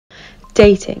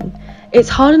Dating. It's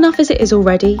hard enough as it is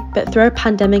already, but throw a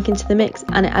pandemic into the mix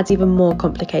and it adds even more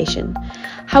complication.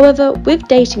 However, with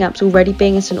dating apps already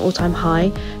being at an all-time high,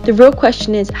 the real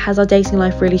question is, has our dating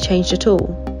life really changed at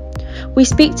all? We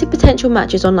speak to potential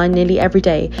matches online nearly every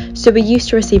day, so we're used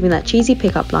to receiving that cheesy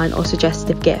pickup line or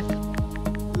suggestive gif.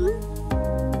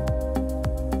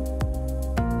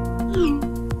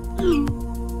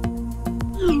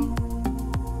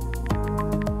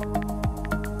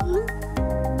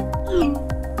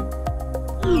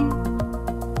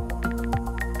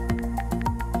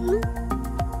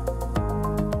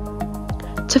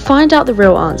 To find out the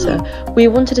real answer, we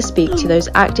wanted to speak to those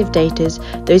active daters,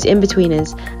 those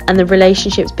in-betweeners, and the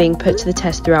relationships being put to the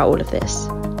test throughout all of this.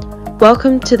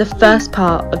 Welcome to the first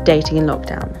part of Dating in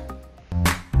Lockdown.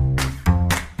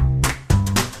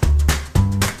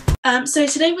 So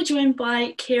today we're joined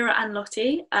by Ciara and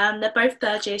Lottie. They're both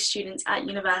third-year students at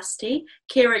university.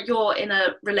 Ciara, you're in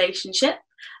a relationship.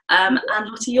 And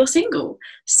Lottie, you're single.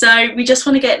 So we just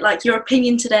want to get your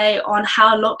opinion today on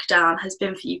how lockdown has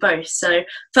been for you both. So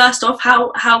first off,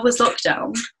 how was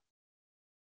lockdown?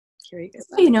 It's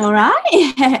been all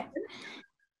right.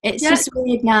 It's just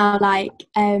weird now. Like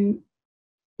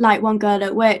one girl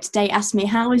at work today asked me,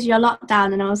 "How was your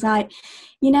lockdown?" And I was like,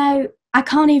 I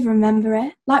can't even remember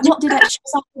it. Like, what did she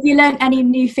was like, have you learned any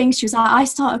new things? She was like, I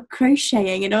started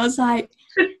crocheting, and I was like,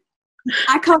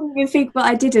 I can't even think what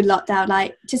I did in lockdown.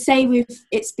 Like, to say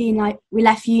it's been like we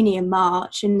left uni in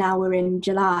March and now we're in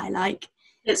July. Like,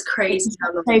 it's crazy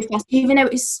how long. So fast. Even though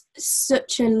it's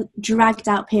such a dragged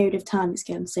out period of time, it's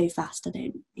going so fast. I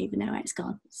don't even know where it's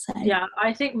gone. So yeah,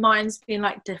 I think mine's been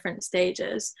like different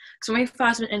stages. Because when we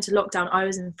first went into lockdown, I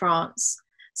was in France,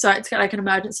 so I had to get like an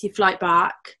emergency flight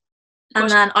back, and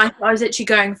then I was actually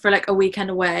going for like a weekend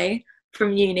away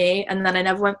from uni, and then I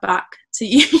never went back to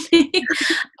uni.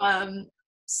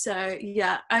 So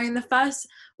yeah, I mean,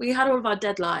 we had all of our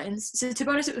deadlines, so to be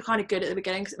honest it was kind of good at the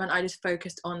beginning because it meant I just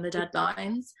focused on the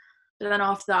deadlines, but then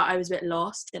after that I was a bit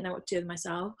lost, didn't know what to do with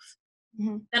myself.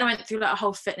 Then I went through like a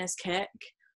whole fitness kick,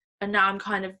 and now I'm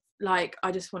kind of like,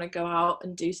 I just want to go out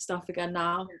and do stuff again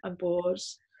now. I'm bored.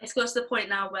 It's got to the point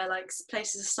now where like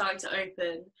places are starting to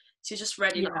open, so you're just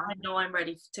ready. Like, I know I'm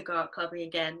ready to go out clubbing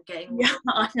again.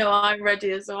 I know I'm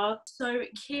ready as well. So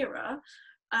Ciara,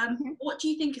 what do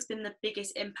you think has been the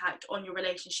biggest impact on your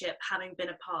relationship having been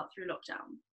apart through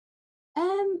lockdown?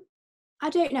 I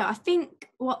don't know. I think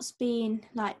what's been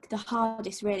like the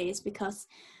hardest really is because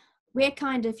we're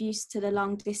kind of used to the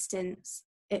long distance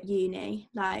at uni.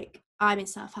 Like, I'm in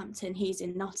Southampton, he's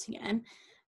in Nottingham.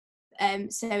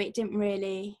 So it didn't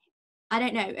really, I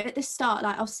don't know, at the start,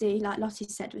 like obviously like Lottie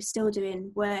said, we're still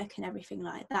doing work and everything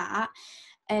like that,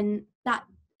 and that,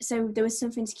 so there was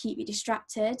something to keep you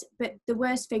distracted. But the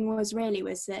worst thing was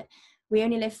that we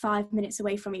only live 5 minutes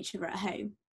away from each other at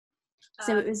home.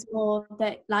 So it was more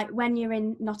that like when you're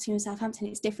in Nottingham and Southampton,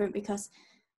 it's different because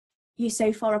you're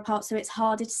so far apart, so it's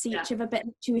harder to see each other, but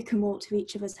we can walk to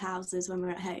each other's houses when we're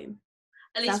at home.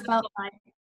 At least I felt like,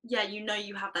 yeah,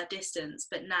 you have that distance,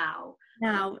 but now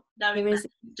knowing that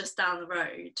just down the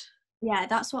road. Yeah,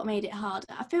 that's what made it hard.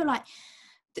 I feel like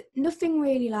nothing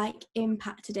really like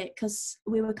impacted it because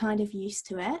we were kind of used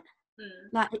to it.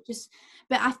 Like, it just,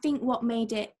 but I think what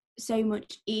made it so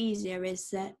much easier is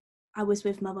that I was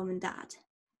with my mum and dad,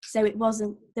 so there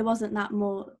wasn't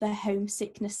the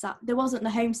homesickness. There wasn't the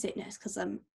homesickness because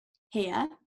I'm here,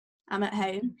 I'm at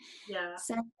home. Yeah.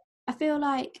 So I feel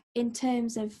like in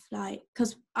terms of like,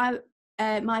 because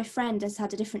my friend has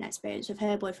had a different experience with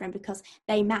her boyfriend because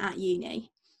they met at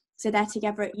uni, so they're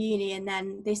together at uni, and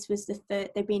then this was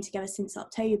they've been together since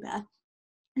October,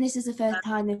 and this is the first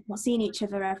time they've not seen each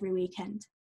other every weekend.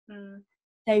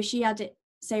 So she had it.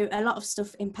 So a lot of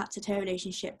stuff impacted her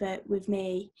relationship, but with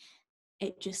me,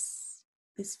 it just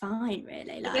was fine,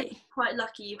 really. Like, quite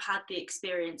lucky you had the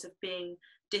experience of being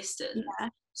distant. Yeah.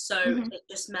 So it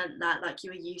just meant that like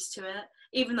you were used to it,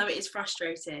 even though it is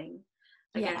frustrating.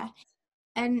 Yeah.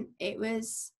 And it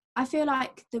was, I feel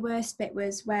like the worst bit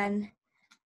was when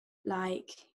like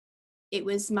it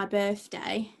was my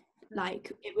birthday.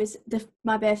 Like, it was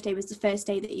my birthday was the first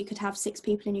day that you could have 6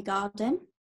 people in your garden.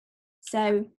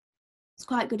 So it's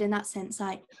quite good in that sense.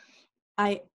 Like,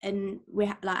 I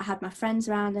had my friends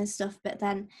around and stuff, but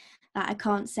then like I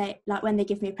can't say, like, when they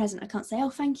give me a present, I can't say, oh,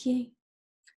 thank you.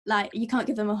 Like, you can't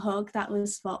give them a hug. That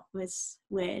was what was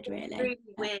weird, really. It's really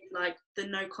weird, like the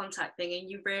no contact thing, and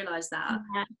you realise that,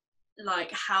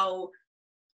 like how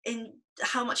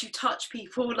much you touch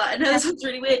people. Like, I know this sounds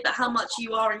really weird, but how much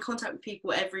you are in contact with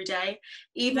people every day,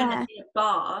 even in a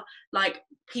bar. Like,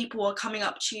 people are coming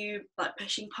up to you, like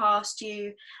pushing past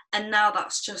you, and now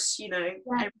that's just,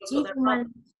 everyone's got their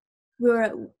we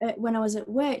were when I was at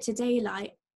work today,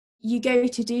 like you go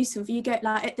to do something, you go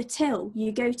like at the till,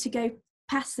 you go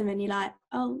past them and you're like,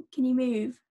 oh, can you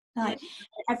move? Like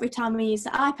every time we used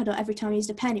the iPad or every time we used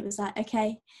a pen, it was like,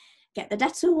 okay, get the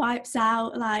Dettol wipes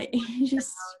out. Like it's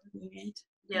just weird.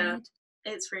 Yeah,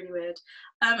 it's really weird.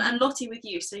 And Lottie, with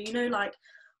you, so like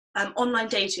online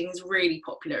dating is really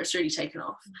popular. It's really taken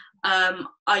off.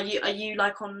 Are you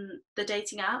like on the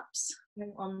dating apps?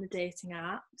 On the dating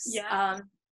apps. Yeah.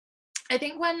 I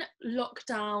think when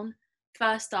lockdown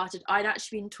first started, I'd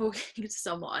actually been talking to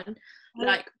someone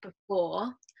like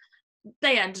before.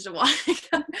 They ended a while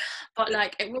ago, but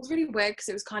like it was really weird because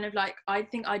it was kind of like, I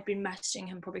think I'd been messaging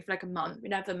him probably for like a month. We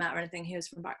never met or anything. He was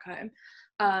from back home,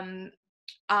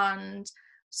 and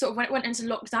sort of when it went into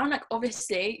lockdown, like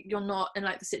obviously you're not in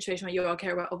like the situation where you're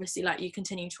okay, where obviously like you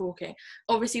continue talking.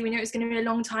 Obviously we knew it was going to be a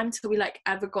long time till we like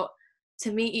ever got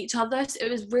to meet each other. So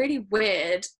it was really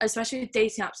weird, especially with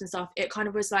dating apps and stuff. It kind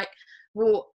of was like,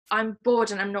 well, I'm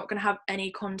bored and I'm not going to have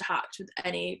any contact with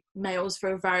any males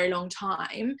for a very long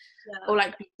time, or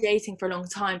like be dating for a long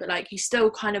time, but like you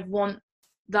still kind of want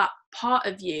that part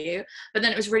of you. But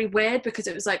then it was really weird because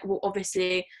it was like, well,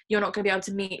 obviously you're not going to be able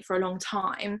to meet for a long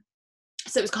time,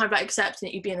 so it was kind of like accepting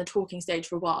that you'd be in the talking stage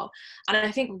for a while. And I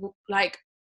think like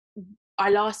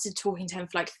I lasted talking to him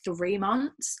for like 3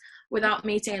 months without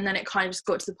meeting, and then it kind of just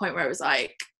got to the point where it was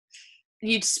like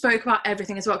you spoke about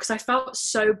everything as well, because I felt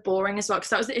so boring as well,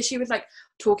 because that was the issue with like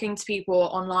talking to people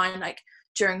online like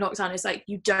during lockdown, is like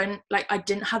you don't like, I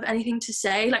didn't have anything to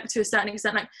say, like to a certain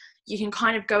extent. Like you can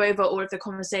kind of go over all of the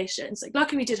conversations, like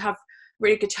luckily we did have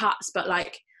really good chats, but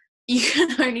like you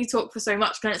can only talk for so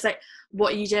much, and it's like,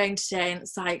 what are you doing today? And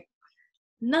it's like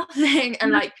nothing.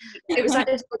 And like it was like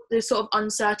this sort of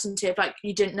uncertainty of like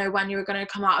you didn't know when you were going to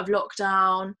come out of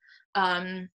lockdown.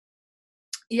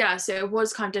 Yeah, so it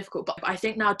was kind of difficult, but I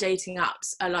think now dating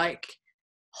apps are like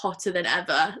hotter than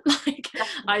ever. Like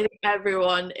I think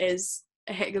everyone is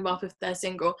hitting them up if they're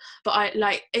single, but I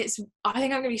think I'm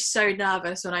gonna be so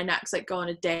nervous when I next like go on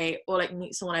a date or like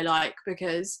meet someone I like,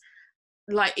 because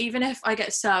like even if I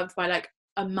get served by like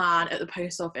a man at the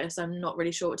post office, I'm not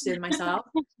really sure what to do with myself.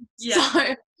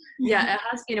 So yeah, it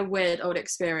has been a weird old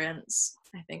experience,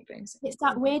 I think, being single. It's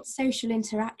that weird social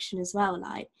interaction as well,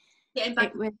 like getting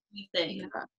back to thing.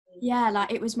 Yeah,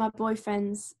 like it was my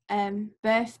boyfriend's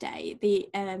birthday the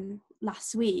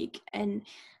last week, and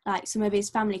like some of his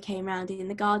family came around in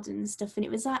the garden and stuff, and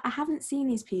it was like, I haven't seen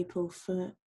these people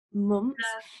for months.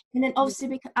 And then obviously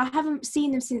because I haven't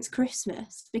seen them since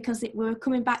Christmas, because we were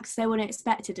coming back so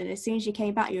unexpected, and as soon as you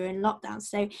came back you were in lockdown,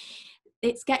 so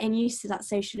it's getting used to that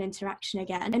social interaction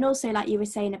again. And also like you were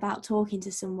saying about talking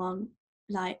to someone,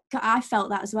 like I felt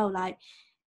that as well, like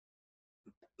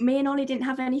me and Ollie didn't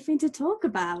have anything to talk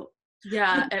about.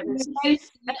 Yeah, it was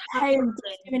at home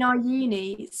doing our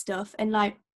uni stuff, and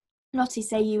like Lottie,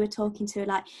 say you were talking to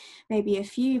like maybe a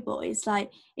few boys,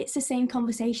 like it's the same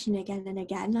conversation again and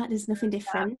again, like there's nothing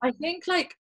different. I think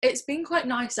like it's been quite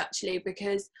nice actually,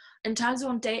 because in terms of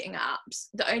on dating apps,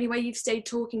 the only way you've stayed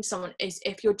talking to someone is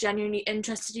if you're genuinely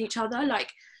interested in each other.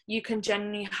 Like you can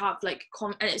genuinely have like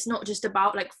and it's not just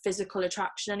about like physical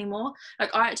attraction anymore.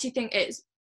 Like I actually think it's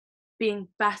being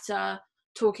better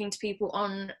talking to people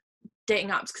on dating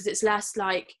apps, because it's less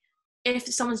like, if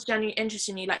someone's genuinely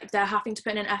interested in you, like they're having to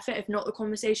put in an effort, if not the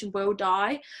conversation will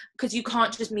die, because you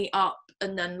can't just meet up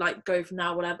and then like go from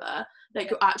there, whatever. Like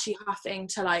you're actually having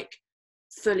to like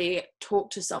fully talk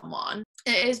to someone.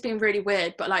 It has been really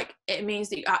weird, but like it means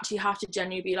that you actually have to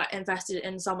genuinely be like invested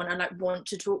in someone and like want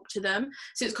to talk to them.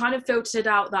 So it's kind of filtered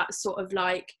out that sort of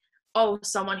like, oh,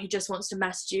 someone who just wants to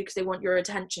message you because they want your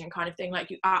attention kind of thing.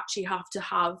 Like you actually have to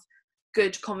have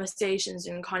good conversations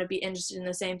and kind of be interested in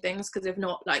the same things, because if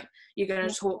not, like you're going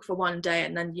to talk for one day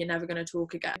and then you're never going to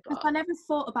talk again. But I never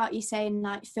thought about you saying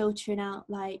like filtering out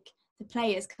like the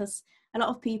players, because a lot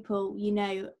of people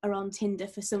are on Tinder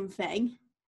for something,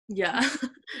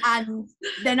 and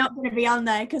they're not going to be on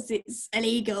there because it's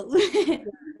illegal.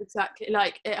 Exactly,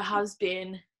 like it has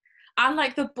been. And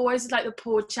like the boys like the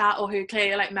poor chat, or who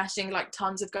clearly are like messaging like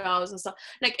tons of girls and stuff,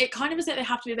 like it kind of is that they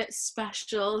have to be a bit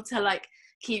special to like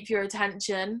keep your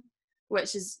attention,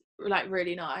 which is like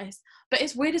really nice. But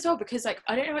it's weird as well, because like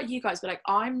I don't know about you guys, but like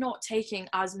I'm not taking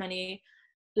as many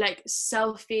like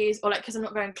selfies, or like because I'm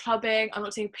not going clubbing, I'm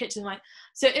not taking pictures like,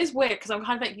 so it is weird, because I'm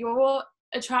kind of like, you're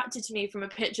attracted to me from a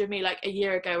picture of me like a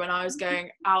year ago when I was going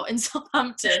out in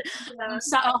Southampton. I'm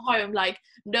sat at home like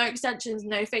no extensions,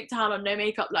 no fake tan on, no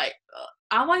makeup, like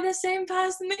am I the same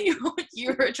person that you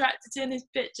were attracted to in these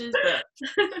pictures? But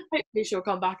hopefully she'll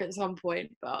come back at some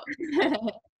point. But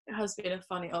it has been a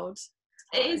funny old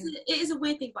time. It is a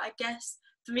weird thing, but I guess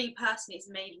for me personally, it's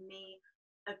made me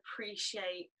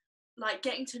appreciate like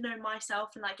getting to know myself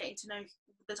and like getting to know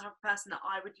the type of person that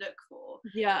I would look for.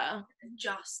 Yeah.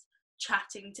 Just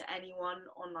chatting to anyone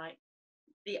on like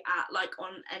the app, like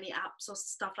on any apps or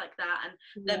stuff like that,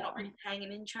 and they're not really paying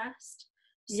an interest.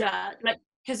 So, yeah, like,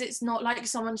 because it's not like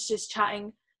someone's just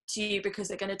chatting to you because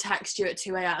they're going to text you at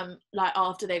 2 a.m. like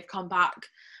after they've come back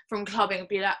from clubbing and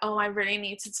be like, oh, I really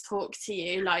need to talk to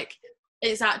you. Like,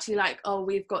 it's actually like, oh,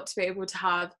 we've got to be able to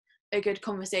have a good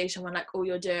conversation when like all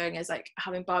you're doing is like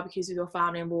having barbecues with your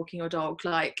family and walking your dog.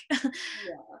 Like,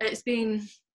 it's been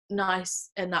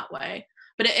nice in that way.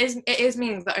 But it is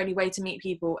meaning the only way to meet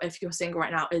people if you're single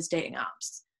right now is dating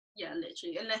apps. Yeah,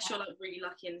 literally, unless you're like really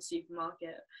lucky in the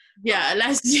supermarket. Yeah,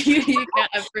 unless you get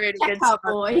a really good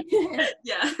boy.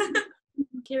 Yeah.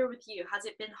 Ciara, with you, has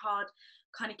it been hard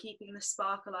kind of keeping the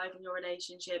spark alive in your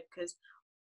relationship, because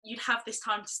you'd have this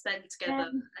time to spend together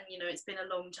and you know it's been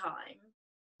a long time?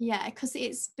 Yeah, because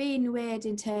it's been weird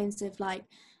in terms of like,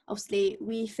 obviously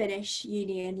we finish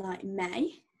uni in like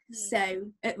May, so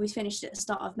we finished at the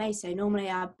start of May, so normally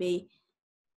I'd be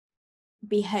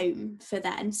home for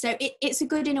then, so it's a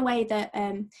good in a way that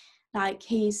like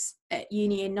he's at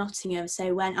uni in Nottingham,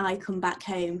 so when I come back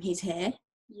home he's here.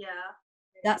 Yeah,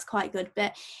 that's quite good.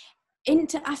 But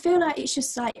I feel like it's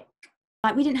just like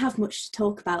we didn't have much to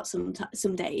talk about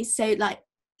some days, so like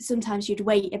sometimes you'd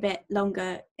wait a bit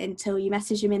longer until you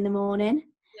message him in the morning.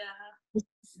 Yeah.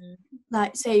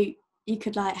 Like, so you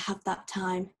could like have that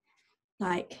time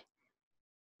like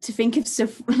to think of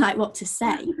stuff like what to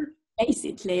say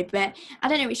basically. But I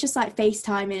don't know, it's just like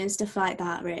FaceTiming and stuff like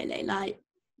that, really. Like,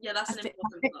 yeah, that's an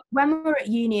important part. When we're at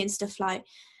uni and stuff, like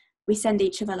we send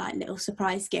each other like little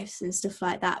surprise gifts and stuff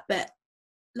like that, but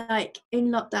like in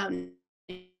lockdown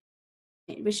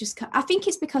it was just, I think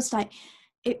it's because like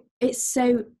it's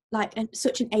so like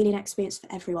such an alien experience for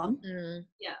everyone.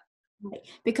 Yeah, like,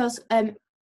 because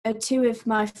two of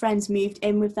my friends moved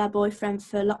in with their boyfriend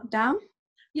for lockdown.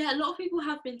 Yeah, a lot of people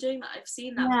have been doing that. I've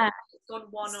seen that. Yeah, it's gone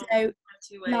one or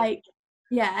two ways. Like,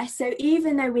 yeah, so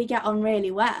even though we get on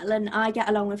really well and I get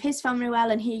along with his family well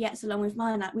and he gets along with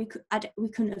mine, like we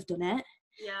couldn't have done it.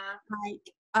 Yeah,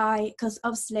 like because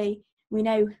obviously we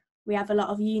know we have a lot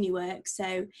of uni work,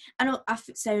 so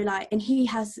and he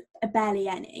has barely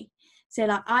any, so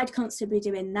like I'd constantly be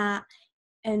doing that,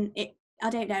 and I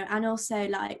don't know, and also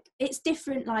like it's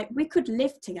different, like we could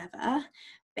live together,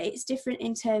 but it's different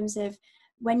in terms of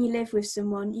when you live with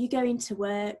someone, you go into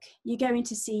work, you're going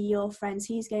to see your friends,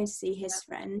 he's going to see his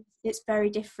friends. It's very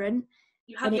different.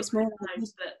 You have your more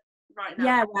lives, but right now,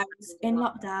 yeah, whereas in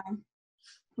lockdown,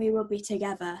 we will be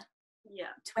together.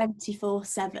 Yeah,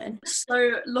 24/7.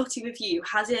 So Lottie, with you,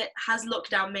 has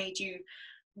lockdown made you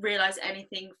realise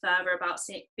anything further about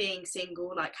being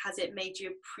single? Like, has it made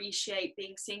you appreciate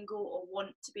being single or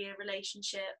want to be in a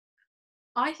relationship?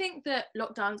 I think that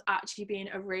lockdown's actually been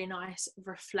a really nice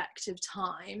reflective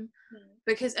time,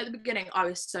 because at the beginning I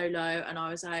was so low and I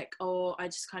was like, oh, I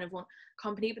just kind of want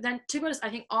company. But then, to be honest, I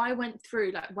think I went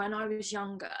through, like, when I was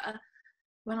younger,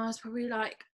 when I was probably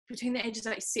like between the ages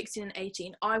like 16 and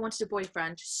 18, I wanted a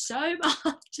boyfriend so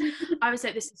much. I was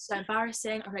like, this is so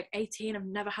embarrassing. I'm like 18, I've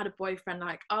never had a boyfriend.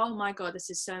 Like, oh my god, this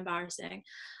is so embarrassing.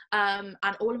 And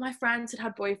all of my friends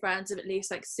had boyfriends of at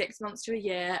least like 6 months to a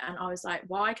year, and I was like,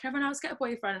 why can everyone else get a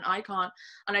boyfriend and I can't?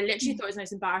 And I literally thought it was the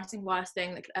most embarrassing, worst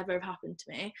thing that could ever have happened to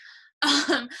me.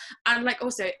 And like,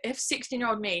 also, if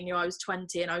 16-year-old me knew I was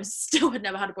 20 and I was still had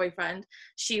never had a boyfriend,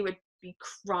 she would be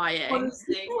crying.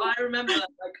 Honestly, I remember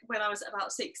like when I was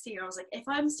about 16, I was like, if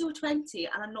I'm still 20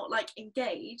 and I'm not like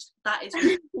engaged, that is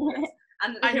ridiculous.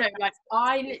 And I know, like,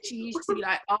 I literally used to be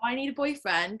like, oh, I need a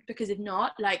boyfriend, because if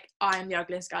not, like, I am the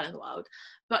ugliest girl in the world.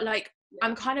 But like,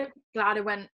 I'm kind of glad I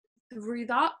went through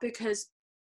that, because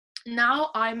now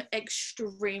I'm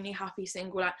extremely happy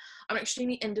single. Like, I'm an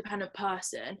extremely independent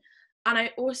person, and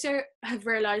I also have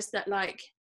realized that like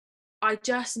I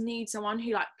just need someone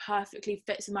who like perfectly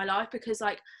fits in my life, because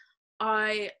like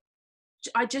I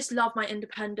just love my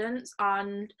independence,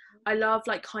 and I love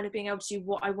like kind of being able to do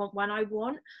what I want when I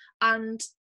want. And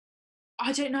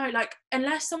I don't know, like,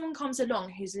 unless someone comes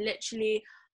along who's literally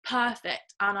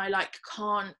perfect and I like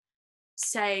can't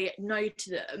say no to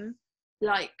them,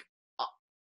 like,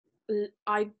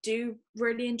 I do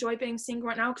really enjoy being single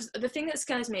right now. Because the thing that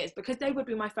scares me is, because they would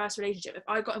be my first relationship, if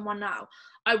I got in one now,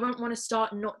 I wouldn't want to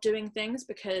start not doing things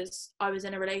because I was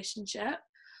in a relationship.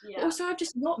 Yeah. Also, I've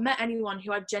just not met anyone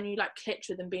who I've genuinely like clicked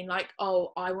with and been like,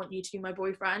 oh, I want you to be my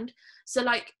boyfriend. So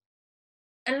like,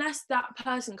 unless that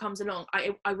person comes along,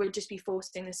 I would just be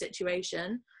forcing the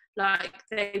situation. Like,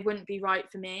 they wouldn't be right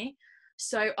for me.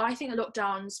 So I think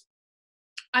lockdowns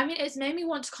I mean, it's made me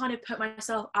want to kind of put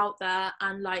myself out there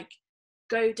and like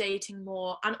go dating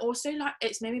more, and also like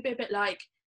it's made me be a bit like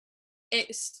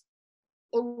it's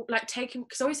all like taking,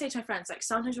 because I always say to my friends, like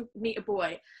sometimes you'll meet a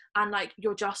boy and like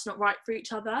you're just not right for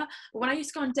each other. But when I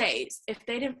used to go on dates, if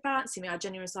they didn't fancy me, I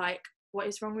genuinely was like, what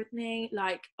is wrong with me?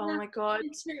 Like, oh my god,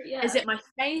 is it my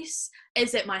face?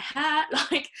 Is it my hair?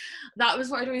 Like, that was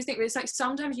what I'd always think. But it's like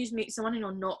sometimes you just meet someone and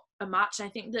you're not a match. And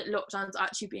I think that lockdown's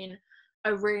actually been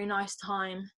a really nice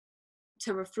time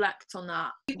to reflect on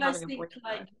that. Do you guys think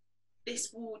like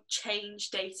this will change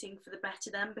dating for the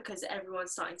better then, because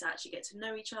everyone's starting to actually get to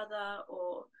know each other?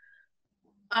 Or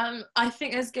I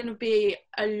think there's going to be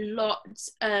a lot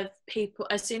of people,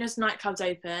 as soon as nightclubs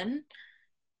open,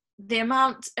 the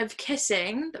amount of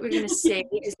kissing that we're going to see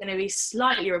is going to be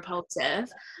slightly repulsive.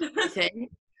 I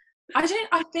think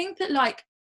that like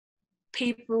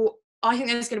I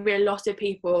think there's going to be a lot of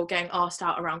people getting asked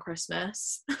out around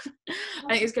Christmas. I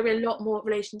think it's going to be a lot more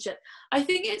relationship. I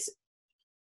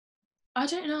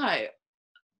don't know.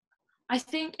 I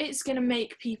think it's going to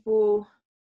make people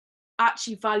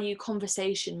actually value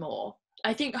conversation more.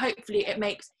 I think hopefully it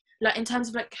makes, like, in terms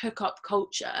of like hookup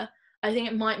culture, I think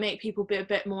it might make people be a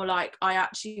bit more like, I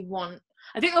think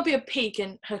there'll be a peak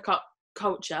in hookup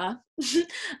culture,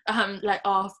 like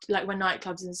after, like when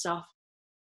nightclubs and stuff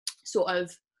sort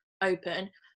of open.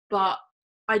 But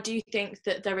I do think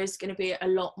that there is going to be a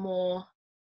lot more,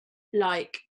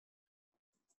 like,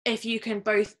 if you can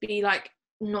both be like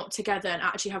not together and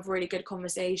actually have really good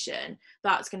conversation,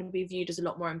 that's going to be viewed as a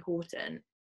lot more important.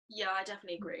 Yeah, I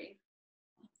definitely agree.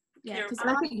 Yeah, because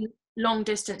I think long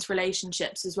distance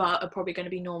relationships as well are probably going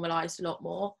to be normalized a lot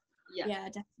more. Yeah,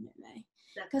 definitely.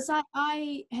 Because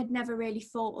I had never really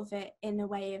thought of it in a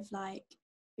way of like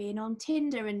being on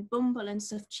Tinder and Bumble and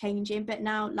stuff changing, but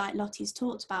now like Lottie's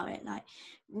talked about it, like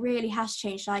really has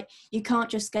changed. Like you can't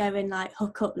just go and like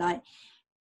hook up, like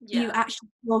you actually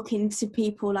talking to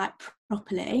people like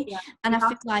properly. And I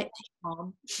feel like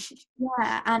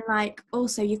and like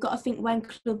also you've got to think, when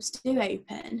clubs do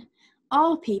open,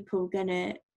 are people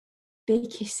gonna be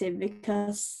kissing?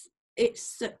 Because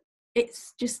it's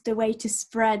just a way to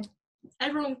spread.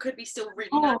 Everyone could be still really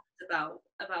nervous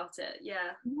about it.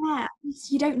 Yeah,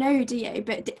 you don't know, do you?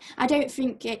 But I don't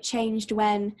think it changed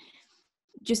when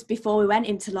just before we went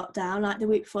into lockdown, like the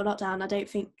week before lockdown. I don't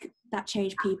think that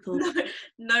changed people.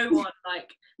 No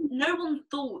one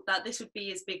thought that this would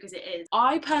be as big as it is.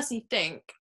 I personally think,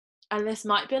 and this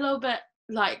might be a little bit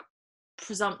like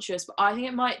presumptuous, but I think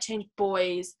it might change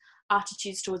boys'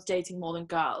 attitudes towards dating more than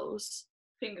girls.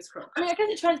 Fingers crossed. I mean, I guess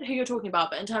it depends on who you're talking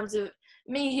about, but in terms of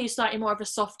me, who's slightly more of a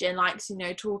softie and likes, you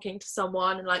know, talking to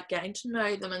someone and like getting to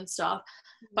know them and stuff,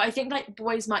 but I think like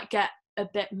boys might get a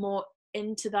bit more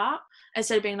into that,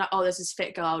 instead of being like, oh, there's this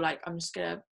fit girl, like I'm just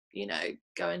gonna, you know,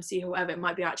 go and see whoever. It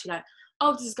might be actually like,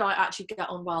 oh, this guy I actually get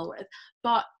on well with.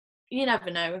 But you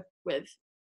never know with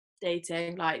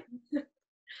dating, like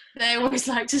they always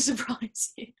like to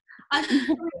surprise you. I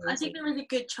think there is a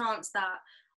good chance that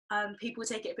people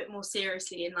take it a bit more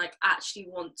seriously and like actually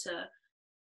want to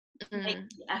make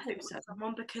the effort with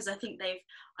someone, because I think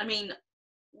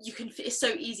it's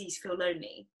so easy to feel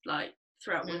lonely like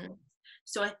throughout winter.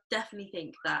 So I definitely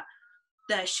think that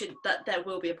there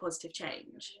will be a positive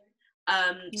change.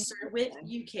 So with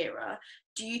you, Ciara,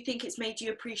 do you think it's made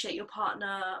you appreciate your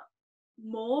partner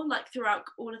more like throughout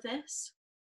all of this?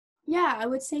 Yeah, I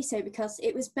would say so, because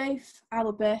it was both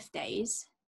our birthdays.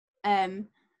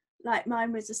 Like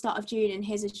mine was the start of June and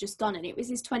his has just gone, and it was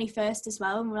his 21st as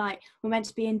well, and we're meant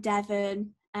to be in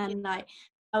Devon, and like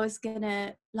I was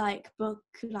gonna like book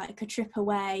like a trip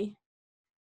away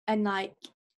and like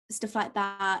stuff like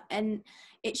that, and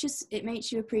it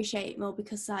makes you appreciate it more,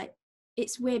 because like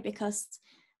it's weird because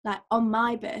like on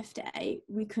my birthday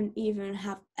we couldn't even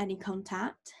have any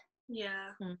contact.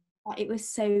 Like, it was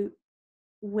so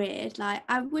weird. Like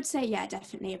I would say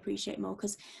definitely appreciate more,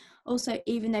 because also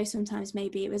even though sometimes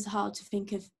maybe it was hard to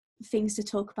think of things to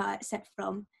talk about except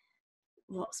from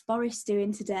what's Boris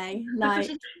doing today,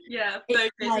 like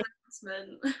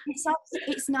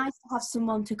it's nice to have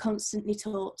someone to constantly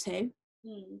talk to,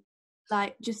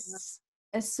 like just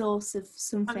a source of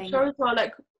something. I'm sure as well,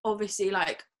 like obviously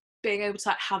like being able to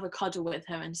like have a cuddle with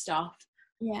him and stuff,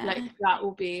 like that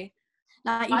will be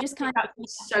like, you just kind of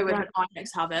so weird when I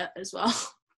next have it as well.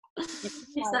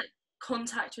 Is that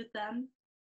contact with them?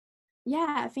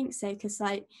 Yeah, I think so, because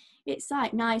like it's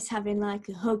like nice having like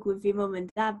a hug with your mum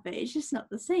and dad, but it's just not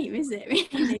the same, is it,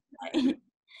 really?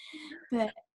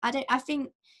 But I think,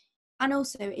 and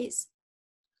also it's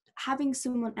having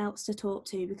someone else to talk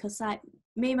to, because like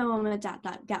me and my mum and dad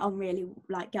like get on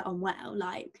well,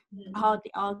 like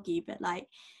hardly argue, but like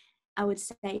I would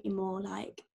say more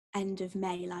like end of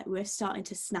May, like we're starting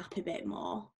to snap a bit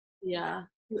more. Yeah.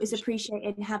 It was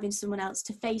appreciating having someone else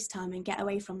to FaceTime and get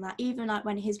away from that, even like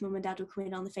when his mum and dad were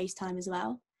coming on the FaceTime as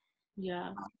well.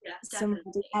 Yeah. Yeah, Somebody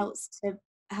definitely. else to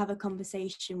have a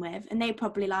conversation with, and they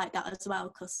probably like that as well,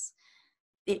 because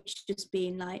it's just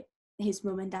been like his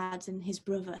mum and dad and his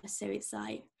brother, so it's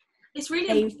like it's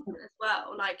really important as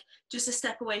well, like just to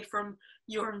step away from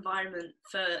your environment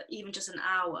for even just an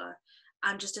hour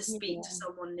and just to speak to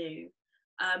someone new.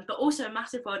 But also a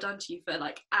massive well done to you for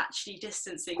like actually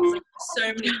distancing, because like, so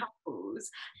many couples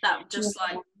that just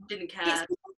like didn't care.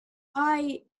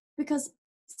 Because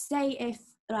say if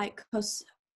like, because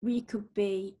we could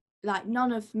be like,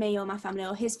 none of me or my family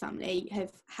or his family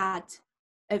have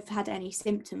had any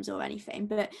symptoms or anything,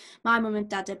 but my mum and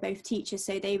dad are both teachers,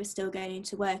 so they were still going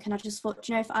into work, and I just thought,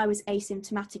 you know, if I was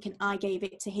asymptomatic and I gave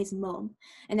it to his mum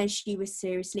and then she was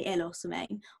seriously ill or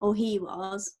something, or he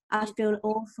was, I'd feel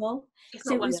awful.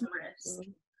 So it was,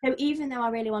 so even though I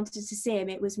really wanted to see him,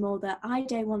 it was more that I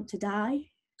don't want to die,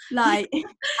 like,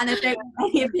 and I don't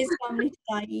want any of his family to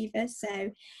die either,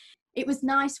 so it was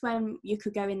nice when you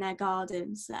could go in their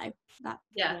garden, so that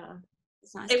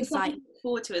it's nice. It was something to look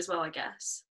forward to as well, I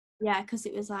guess. Yeah, because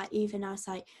it was like, even I was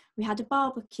like, we had a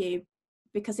barbecue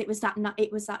because it was that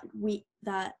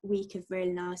week of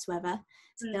really nice weather.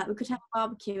 So like we could have a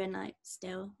barbecue and like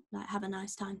still like have a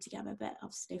nice time together, but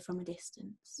obviously from a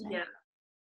distance. So. Yeah,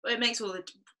 well, it makes all the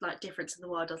like difference in the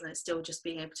world, doesn't it? Still just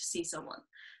being able to see someone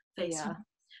face to face.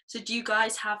 So do you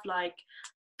guys have like,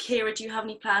 Ciara, do you have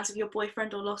any plans with your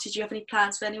boyfriend, or Lottie, do you have any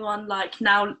plans for anyone? Like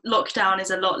now lockdown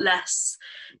is a lot less,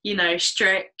 you know,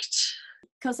 strict.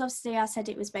 Because obviously I said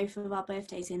it was both of our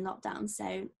birthdays in lockdown,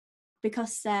 so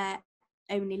because they're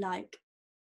only like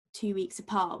 2 weeks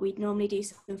apart, we'd normally do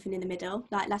something in the middle.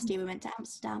 Like last year we went to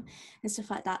Amsterdam and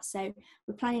stuff like that, so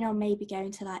we're planning on maybe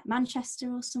going to like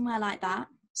Manchester or somewhere like that.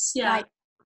 Yeah. Like,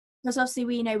 because obviously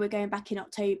we know we're going back in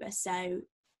October, so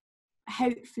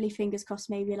hopefully, fingers crossed,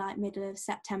 maybe like middle of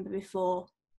September before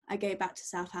I go back to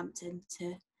Southampton,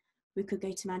 we could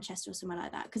go to Manchester or somewhere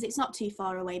like that, because it's not too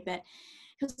far away. But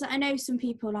because I know some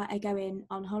people like are going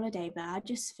on holiday, but I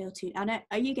just feel too, I know,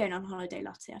 are you going on holiday,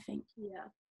 Lottie? I think. Yeah.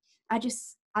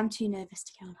 I'm too nervous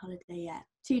to go on holiday yet.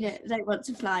 I don't want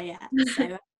to fly yet.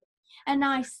 So a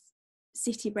nice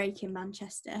city break in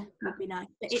Manchester would be nice.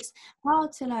 But it's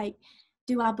hard to like,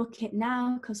 do I book it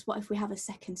now? Because what if we have a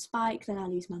second spike? Then I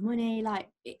lose my money. Like,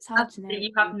 it's hard to know.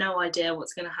 You have no idea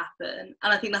what's going to happen,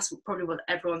 and I think that's probably what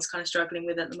everyone's kind of struggling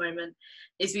with at the moment.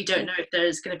 Is we don't know if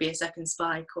there's going to be a second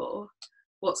spike or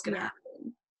what's going to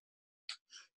happen.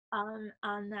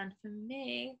 And then for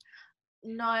me,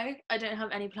 no, I don't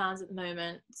have any plans at the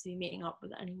moment to be meeting up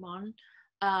with anyone.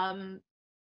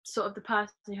 Sort of the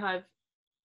person who I've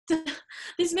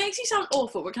this makes you sound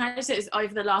awful, but can I just say it's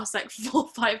over the last like 4 or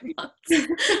 5 months?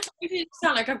 You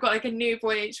sound like I've got like a new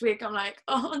boy each week. I'm like,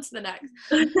 oh, on to the next.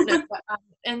 No, but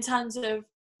in terms of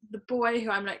the boy who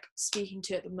I'm like speaking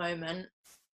to at the moment,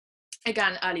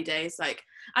 again, early days, like,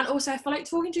 and also I feel like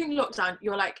talking during lockdown,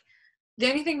 you're like, the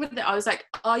only thing with it, I was like,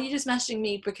 are you just messaging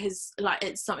me because like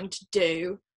it's something to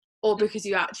do, or because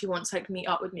you actually want to like meet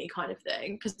up with me, kind of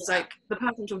thing? Because like the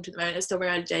person I'm talking to at the moment is still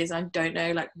very early days, and I don't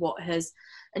know like what his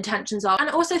intentions are. And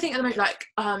I also think at the moment, like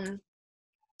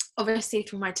obviously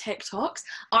through my TikToks,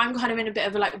 I'm kind of in a bit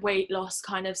of a like weight loss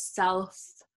kind of self,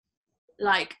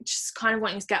 like just kind of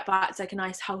wanting to get back to like a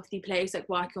nice healthy place, like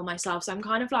working on myself. So I'm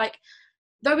kind of like,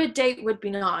 though a date would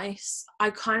be nice, I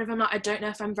kind of am like, I don't know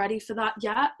if I'm ready for that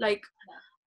yet. Like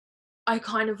I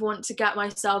kind of want to get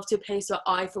myself to a place where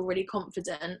I feel really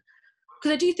confident,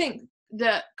 because I do think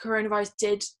that coronavirus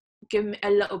did give me a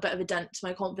little bit of a dent to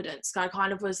my confidence. I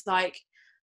kind of was like,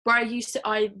 where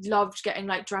I loved getting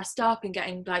like dressed up and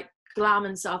getting like glam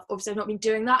and stuff. Obviously I've not been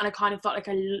doing that, and I kind of felt like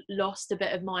I lost a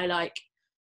bit of my like,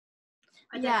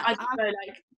 I don't know,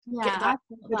 like get that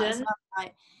confidence.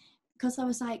 Because I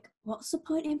was like, what's the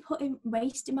point in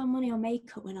wasting my money on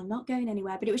makeup when I'm not going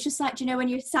anywhere? But it was just like, do you know when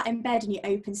you sat in bed and you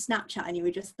opened Snapchat and you were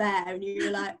just there and you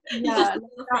were like, yeah,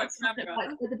 like, at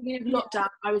the beginning of lockdown,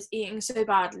 I was eating so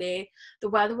badly. The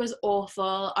weather was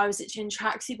awful. I was itching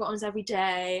tracksuit bottoms every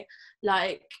day.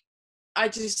 Like, I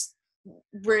just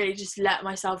really just let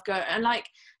myself go. And like,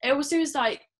 it also was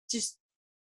like, just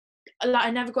like,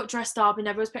 I never got dressed up. I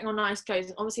never was putting on nice clothes.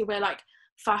 And obviously we're like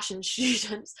fashion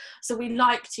students, so we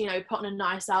like to, you know, put on a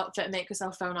nice outfit and make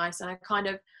yourself feel nice. And I kind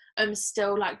of am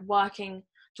still like working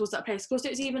towards that place. Of course,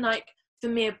 it was even like, for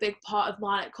me, a big part of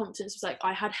my like confidence was like,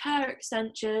 I had hair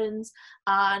extensions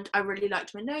and I really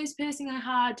liked my nose piercing I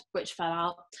had, which fell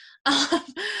out.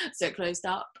 So it closed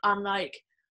up. And like,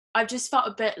 I've just felt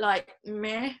a bit like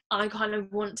meh, and I kind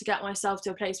of want to get myself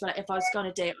to a place where, like, if I was going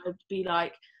on a date, I'd be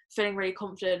like feeling really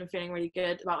confident and feeling really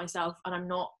good about myself, and I'm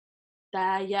not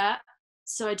there yet.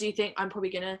 So I do think I'm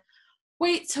probably gonna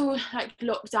wait till like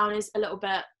lockdown is a little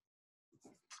bit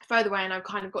further away and I've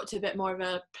kind of got to a bit more of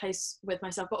a place with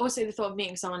myself, but also the thought of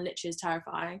meeting someone literally is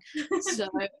terrifying. So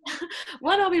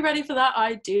when I'll be ready for that,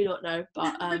 I do not know,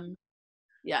 but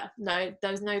yeah, no,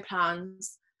 there's no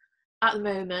plans at the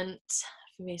moment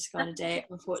for me to go on a date,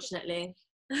 unfortunately.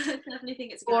 Definitely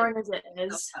think it's boring as it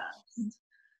is. First.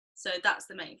 So that's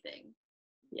the main thing.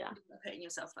 Yeah, putting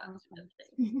yourself first.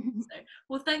 So,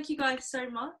 well, thank you guys so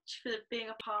much for being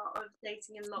a part of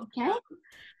Dating in Lockdown. Okay.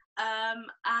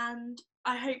 And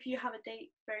I hope you have a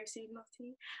date very soon,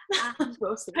 Lottie. And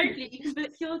hopefully you can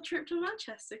book your trip to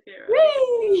Manchester, Ciara.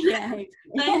 Yeah.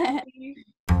 Thank you.